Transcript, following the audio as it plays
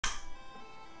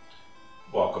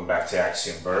Welcome back to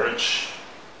Axiom Verge.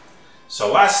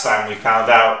 So last time we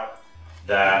found out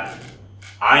that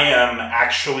I am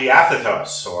actually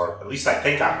Athetos, or at least I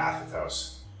think I'm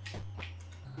Athetos.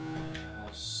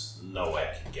 There's no way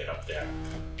I can get up there.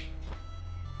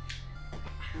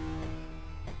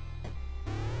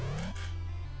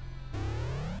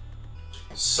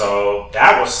 So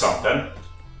that was something.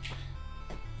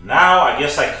 Now I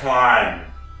guess I climb.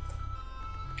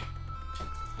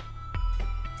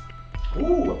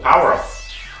 Ooh, a power-up.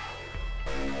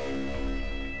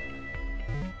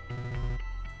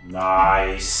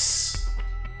 Nice.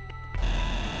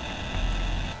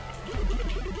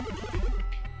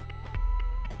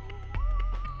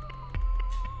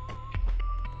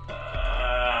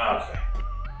 Okay.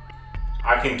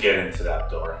 I can get into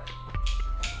that door.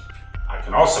 I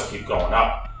can also keep going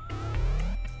up.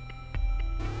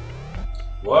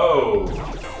 Whoa.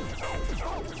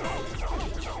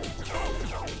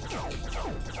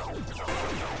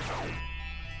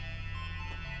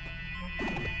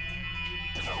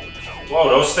 Whoa,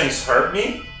 those things hurt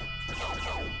me?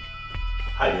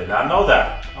 I did not know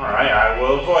that. Alright, I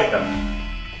will avoid them.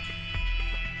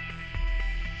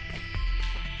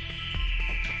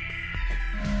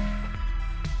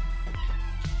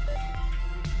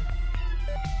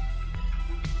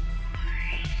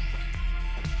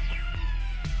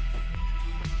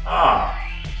 Ah.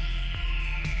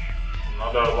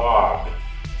 Another log.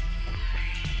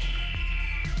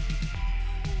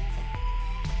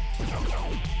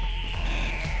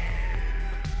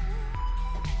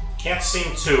 Can't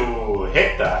seem to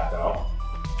hit that though.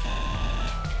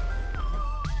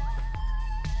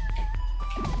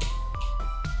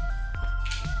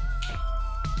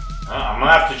 I'm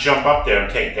gonna have to jump up there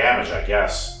and take damage, I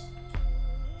guess.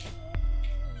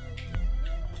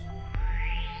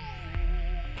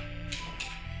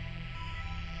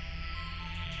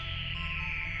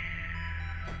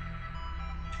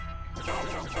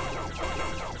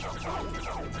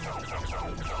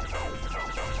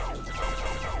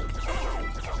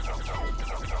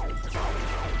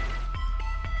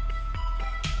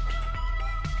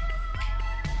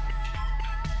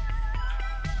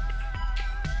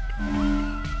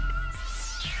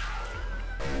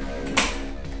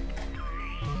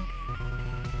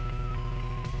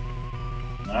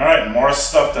 Alright, more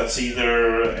stuff that's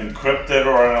either encrypted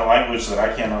or in a language that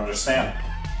I can't understand.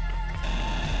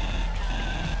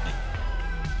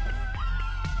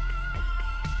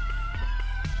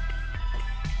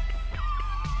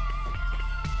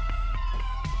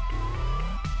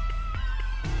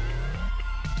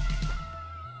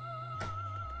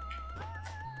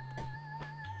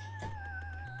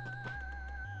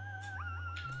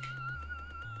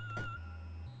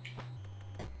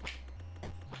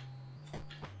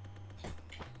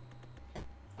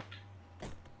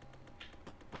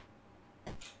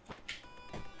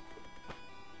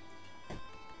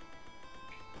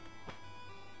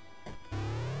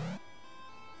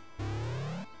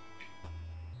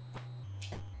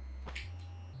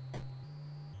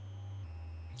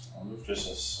 I wonder if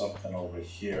there's something over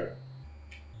here.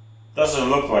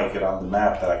 Doesn't look like it on the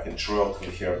map that I can drill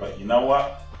through here, but you know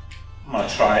what? I'm gonna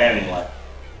try anyway.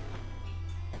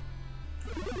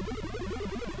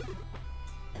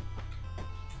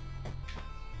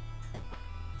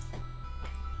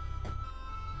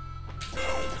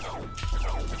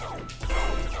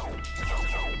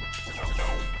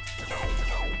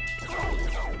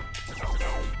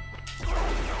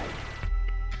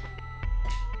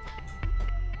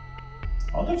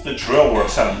 I wonder if the drill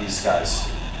works on these guys.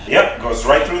 Yep, goes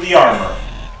right through the armor.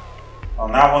 Well,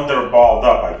 not when they're balled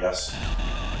up, I guess.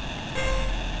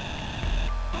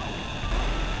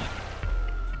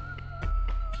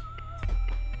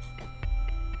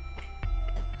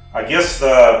 I guess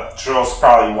the drill's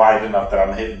probably wide enough that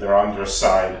I'm hitting their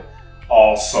underside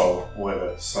also with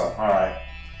it, so, alright.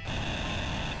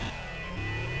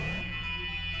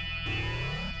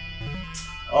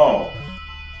 Oh.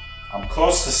 I'm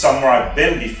close to somewhere I've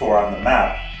been before on the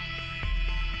map.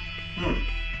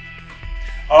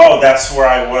 Oh, that's where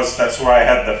I was. That's where I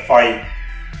had the fight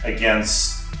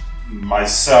against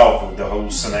myself with the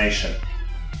hallucination.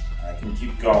 I can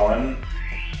keep going.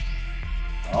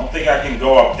 I don't think I can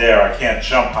go up there. I can't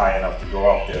jump high enough to go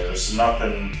up there. There's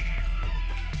nothing...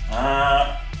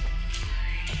 No,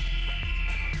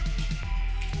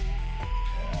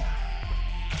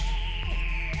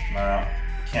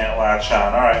 can't latch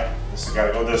on. Alright. Guess I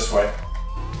gotta go this way.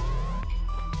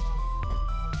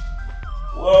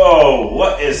 Whoa,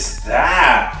 what is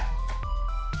that?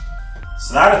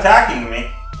 It's not attacking me.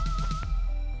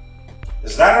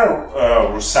 Is that a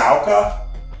Rusalka?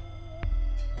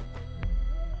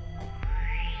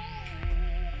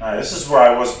 Alright, this is where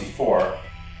I was before.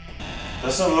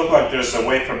 Doesn't look like there's a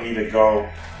way for me to go.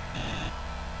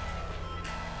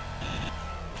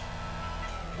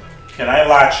 Can I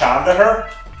latch onto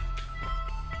her?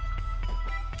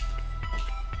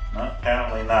 No,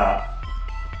 apparently not.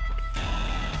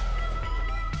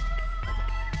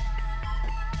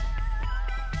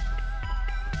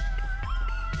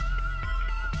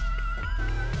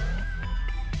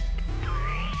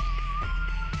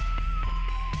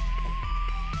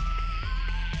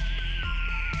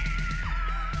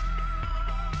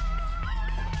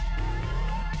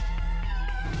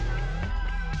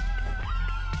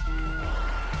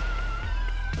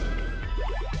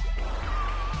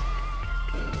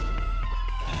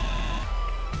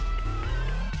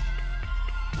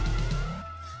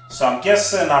 So I'm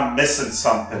guessing I'm missing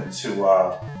something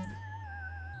to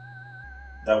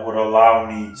that would allow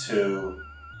me to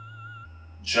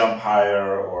jump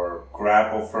higher or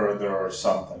grapple further or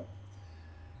something.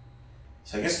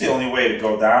 So I guess the only way to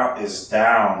go down is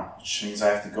down, which means I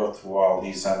have to go through all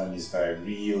these enemies that I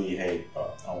really hate,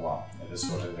 but oh well, it is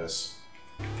what it is.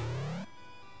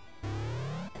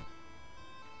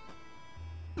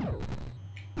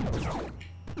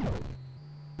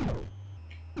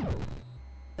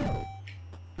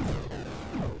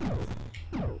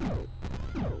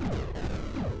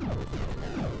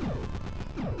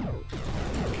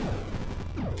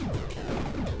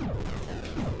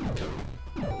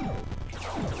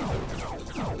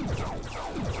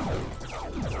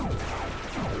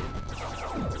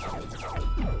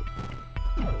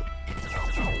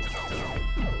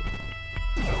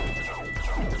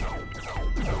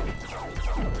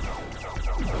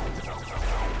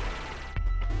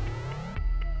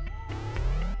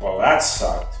 Well, that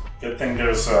sucked. Good thing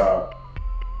there's a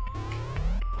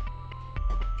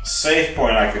save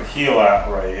point I could heal at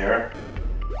right here.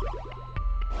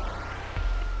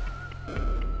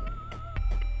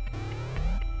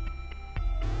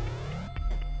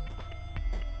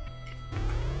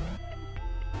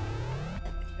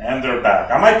 And they're back.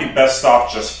 I might be best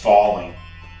off just falling.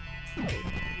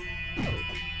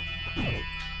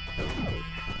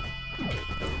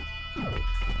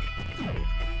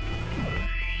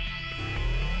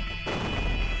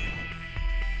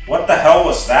 What the hell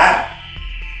was that?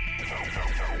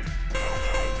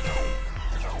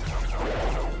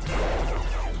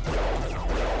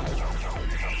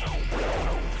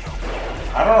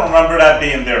 I don't remember that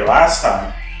being there last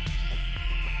time.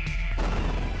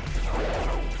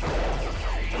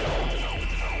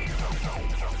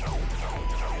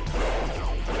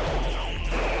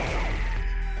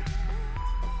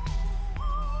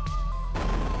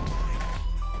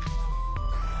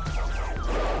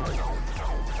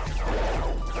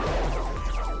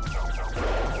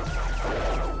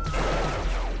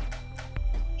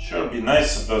 Sure, it'd be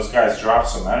nice if those guys dropped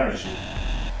some energy.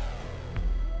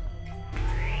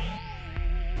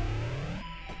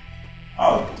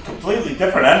 Oh, completely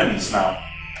different enemies now.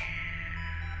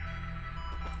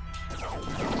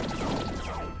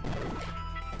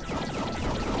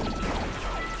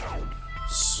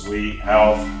 Sweet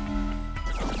health.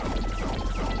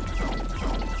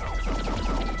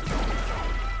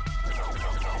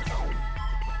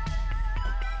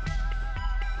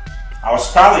 I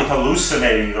was probably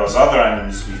hallucinating those other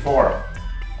enemies before,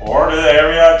 or the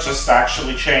area just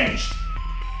actually changed.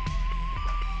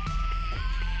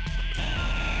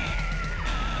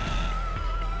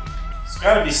 There's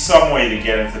gotta be some way to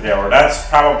get into there, or that's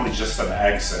probably just an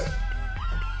exit.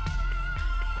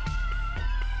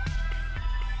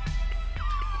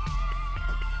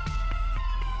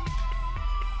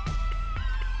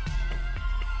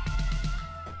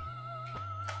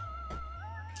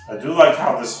 I do like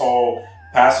how this whole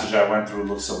passage I went through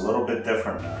looks a little bit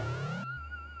different now.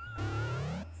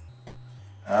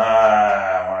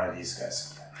 One of these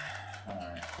guys again.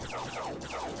 Alright.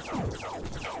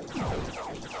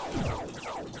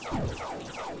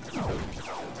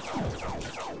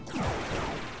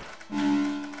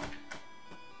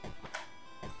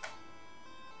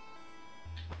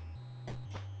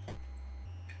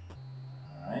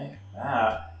 Alright,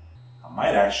 that. I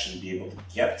might actually be able to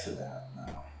get to that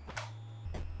now.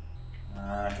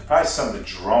 I could probably send the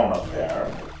drone up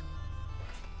there.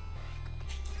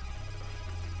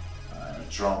 The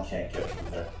drone can't get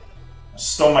through there. There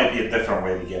still might be a different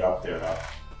way to get up there, though.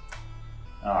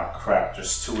 Ah, crap.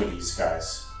 There's two of these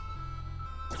guys.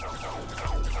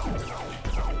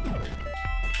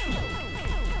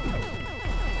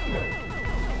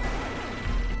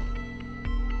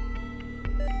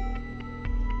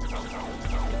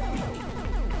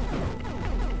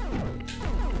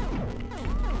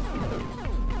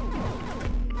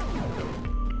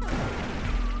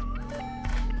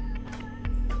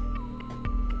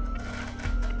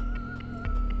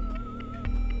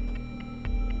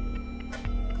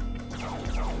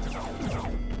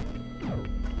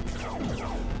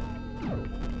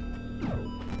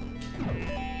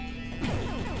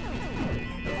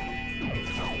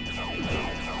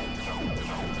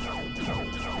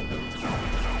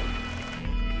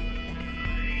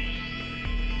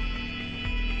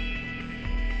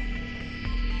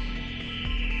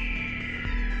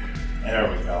 There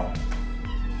we go.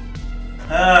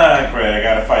 Ah, great. I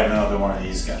gotta fight another one of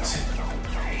these guys.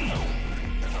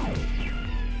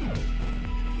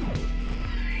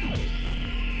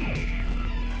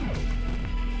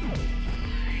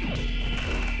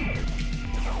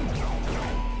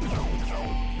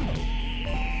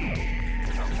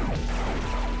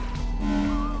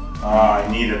 Oh, I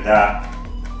needed that.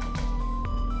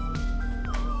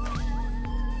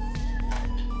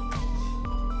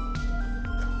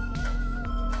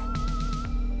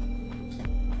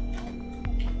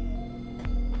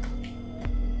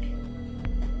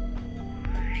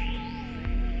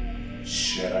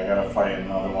 Shit, I gotta fight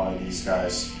another one of these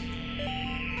guys.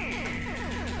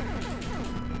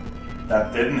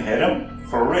 That didn't hit him?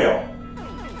 For real?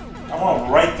 I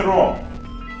went right through him.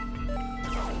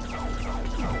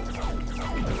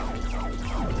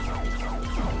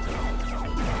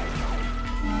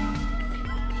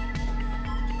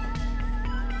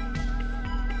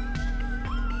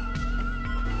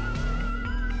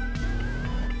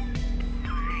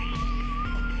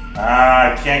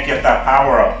 Ah, I can't get that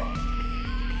power up.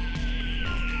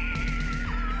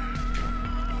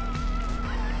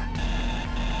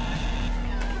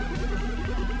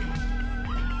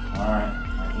 Alright,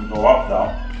 I can go up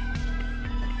though.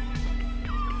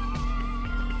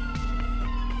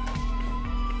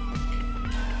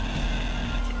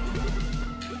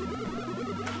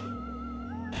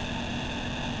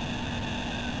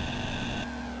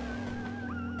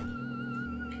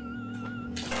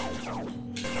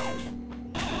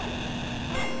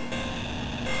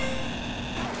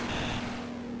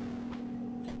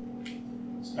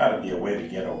 There's gotta be a way to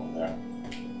get over there.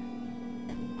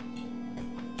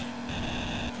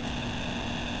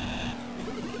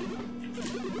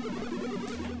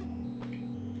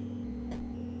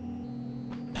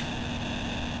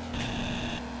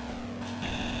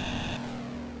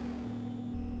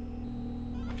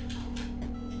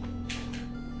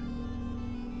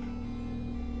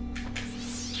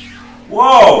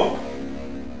 Whoa!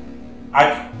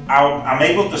 I'm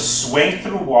able to swing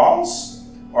through walls?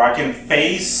 Or I can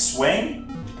phase swing?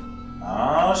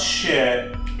 Oh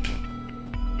shit.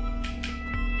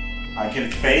 I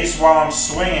can phase while I'm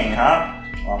swinging, huh?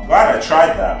 Well, I'm glad I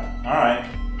tried that. Alright.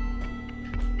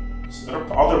 So there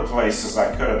are other places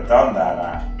I could have done that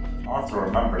at. I'll have to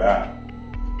remember that.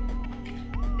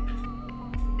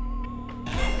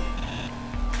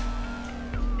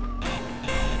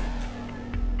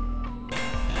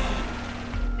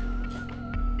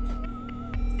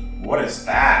 What is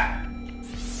that?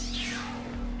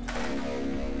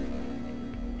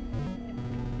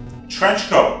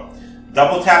 Trenchcoat.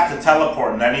 Double tap to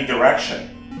teleport in any direction.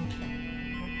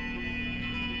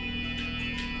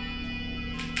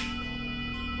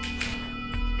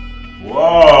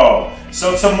 Whoa!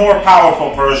 So it's a more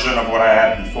powerful version of what I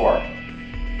had before.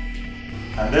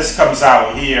 And this comes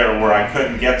out here where I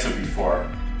couldn't get to before.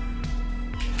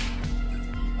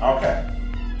 Okay.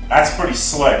 That's pretty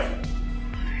slick.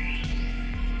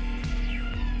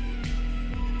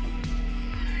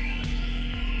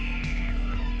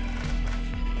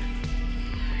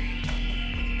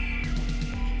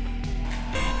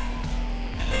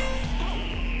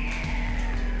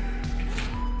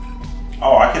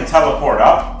 Oh, I can teleport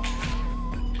up?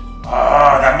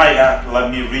 Ah, that might let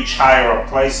me reach higher up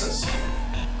places.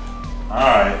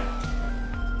 Alright.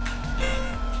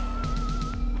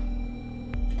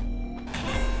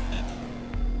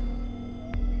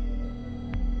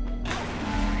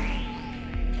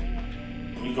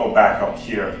 Let me go back up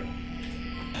here.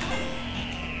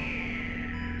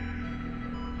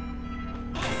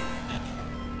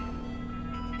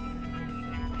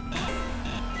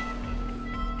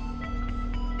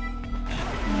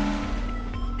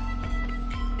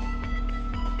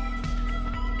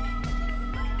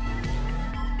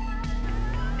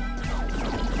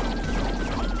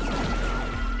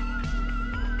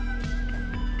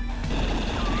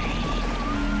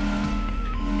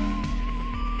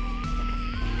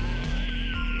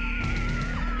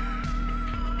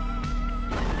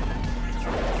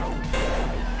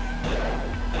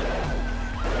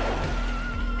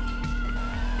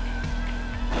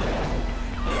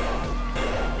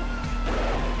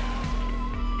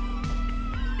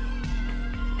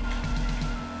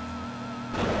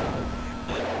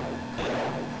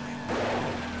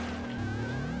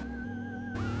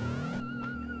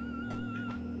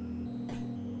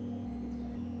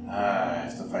 I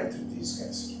have to fight through these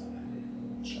guys again.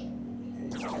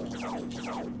 It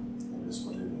is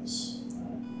what it is.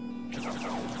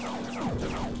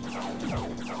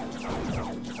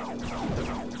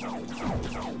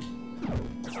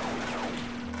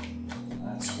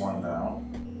 That's one down.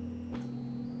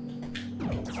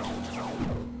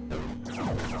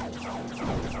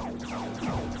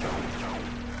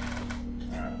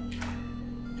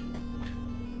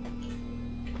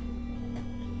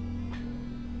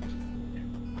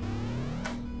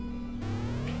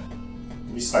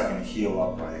 least I can heal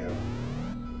up right here.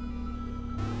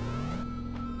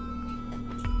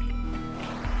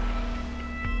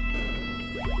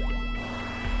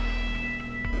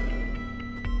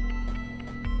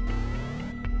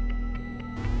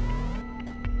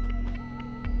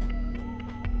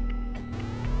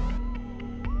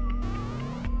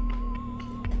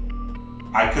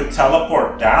 I could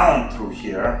teleport down through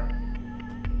here.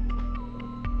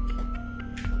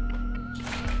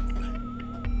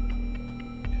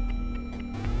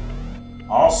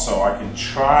 Also, I can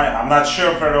try, I'm not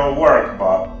sure if it'll work,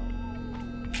 but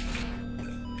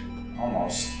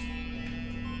almost.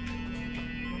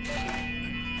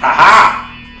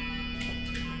 Haha!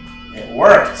 It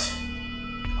worked.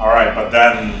 Alright, but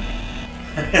then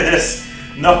this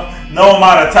no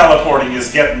amount of teleporting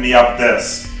is getting me up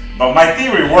this. But my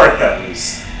theory worked at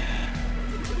least.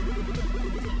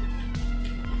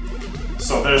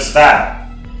 So there's that.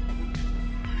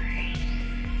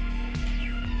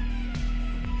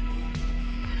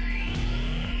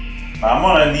 I'm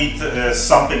gonna need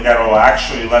something that will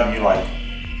actually let me like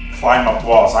climb up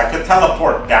walls. I could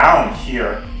teleport down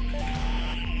here.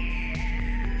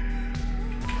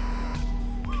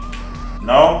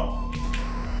 No?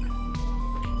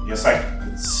 Guess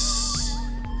it's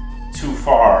too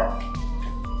far.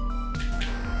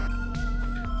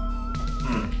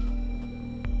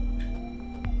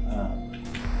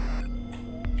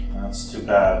 That's too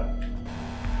bad.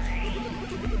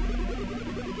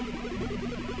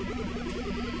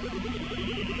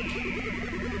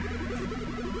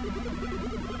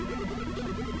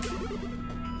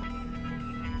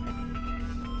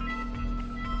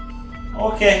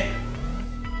 Okay.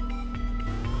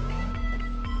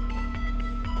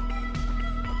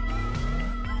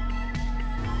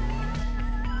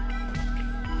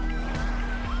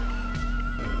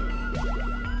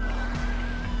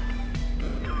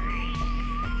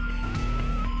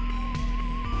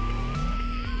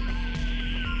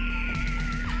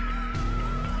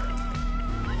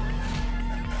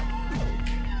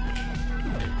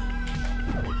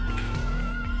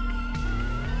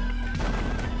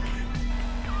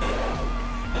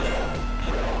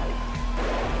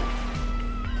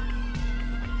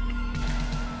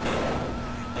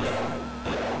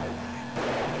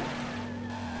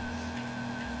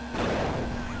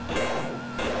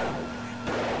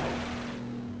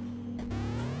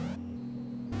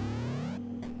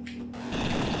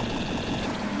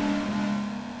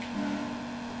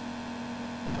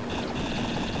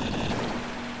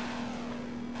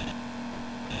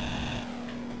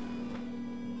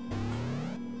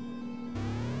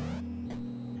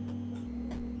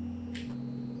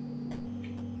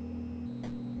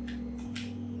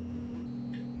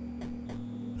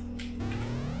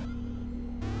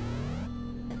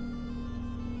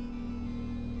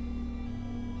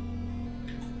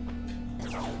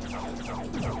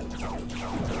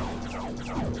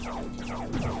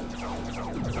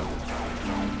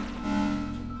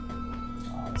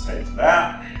 I'll take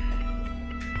that.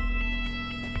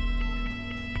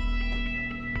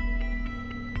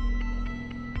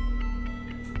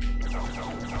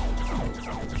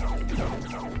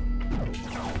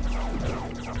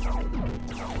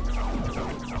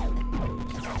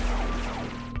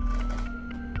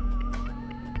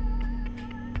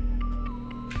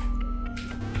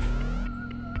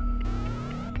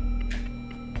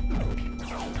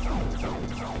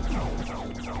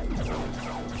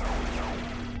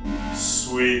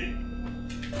 Sweet.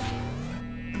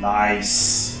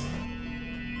 Nice.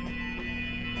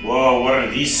 Whoa, what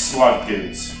are these slug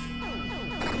dudes?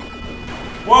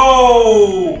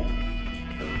 Whoa!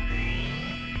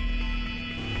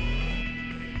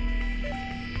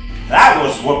 That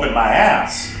was whooping my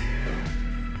ass.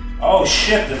 Oh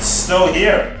shit, it's still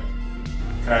here.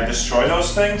 Can I destroy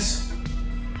those things?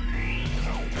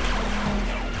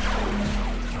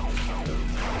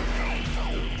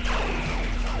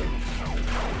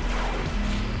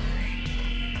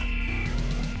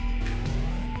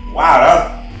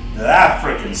 Wow, that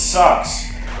freaking sucks.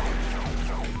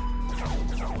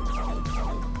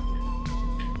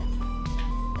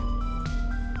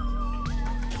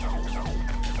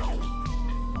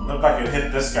 I wonder if I could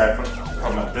hit this guy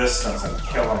from a distance and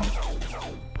kill him.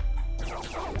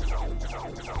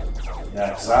 Yeah,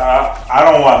 because I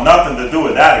don't want nothing to do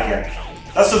with that again.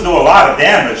 Doesn't do a lot of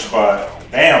damage, but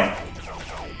damn.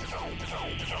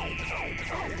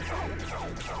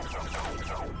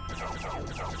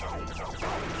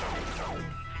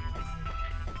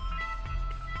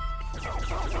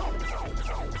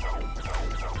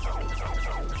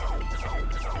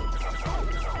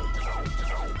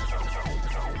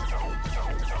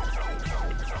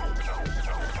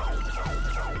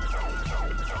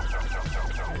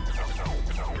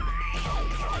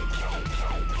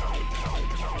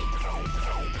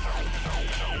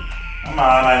 Come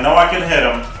on, I know I can hit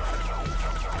him.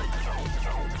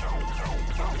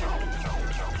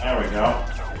 There we go.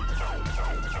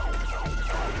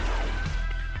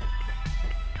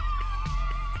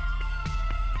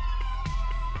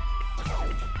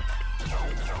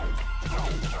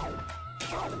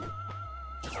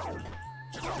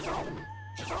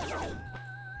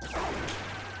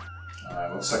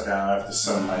 Alright, looks like I have to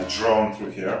send my drone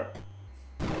through here.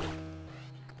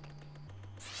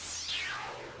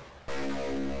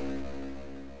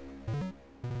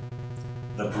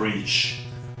 The breach.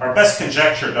 Our best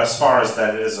conjecture thus far is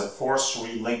that it is a forced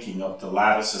relinking of the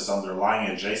lattices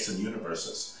underlying adjacent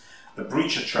universes. The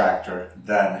breach attractor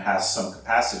then has some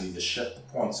capacity to shift the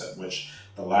points at which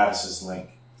the lattices link.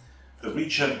 The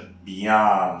region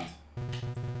beyond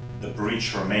the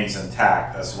breach remains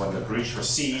intact, as when the breach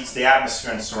recedes, the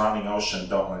atmosphere and surrounding ocean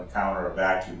don't encounter a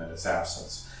vacuum in its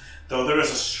absence, though there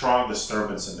is a strong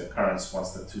disturbance in the currents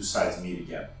once the two sides meet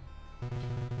again.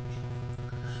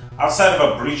 Outside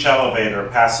of a breach elevator,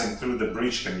 passing through the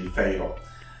breach can be fatal.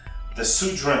 The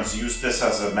Sudrans use this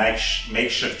as a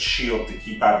makeshift shield to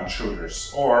keep out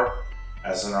intruders, or,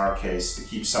 as in our case, to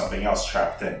keep something else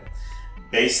trapped in.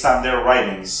 Based on their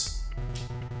writings,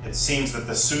 it seems that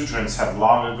the Sudrans have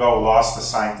long ago lost the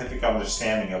scientific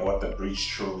understanding of what the breach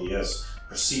truly is,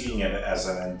 perceiving it as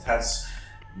an intense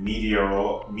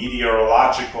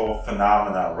meteorological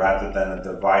phenomena rather than a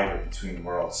divider between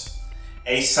worlds.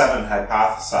 A7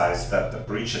 hypothesized that the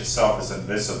breach itself is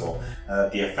invisible and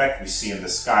that the effect we see in the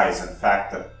sky is in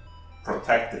fact a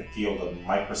protective field of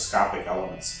microscopic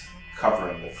elements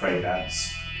covering the frayed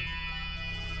ends.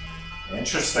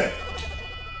 Interesting.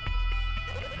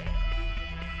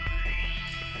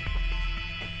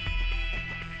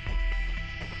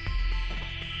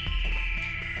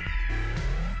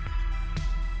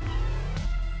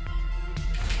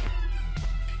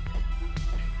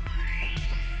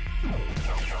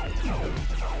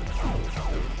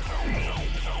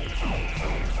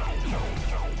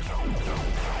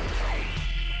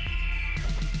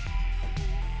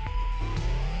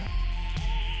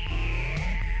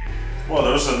 Well,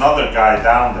 there's another guy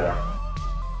down there,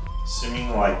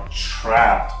 seeming like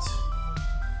trapped.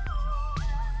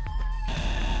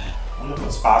 I wonder if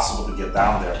it's possible to get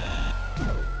down there.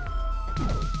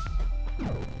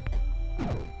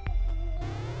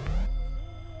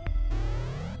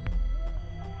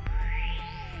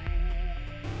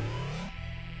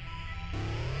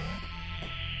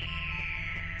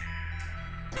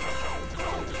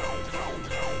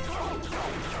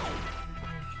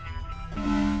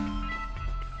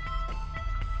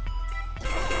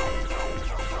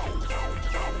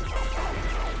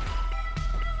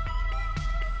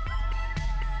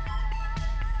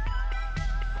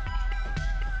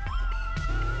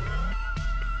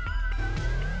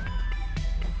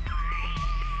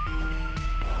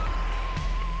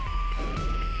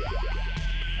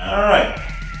 Alright,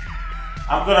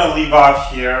 I'm gonna leave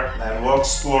off here and we'll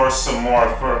explore some more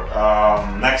for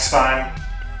next time.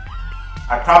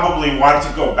 I probably want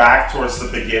to go back towards the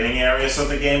beginning areas of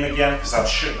the game again, because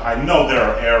I know there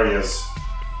are areas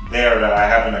there that I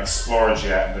haven't explored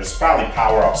yet, and there's probably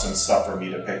power-ups and stuff for me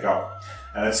to pick up.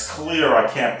 And it's clear I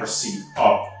can't proceed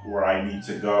up where I need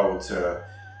to go to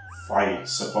fight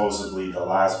supposedly the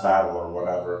last battle or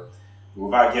whatever,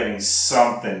 without getting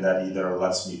something that either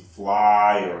lets me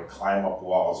fly or climb up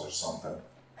walls or something.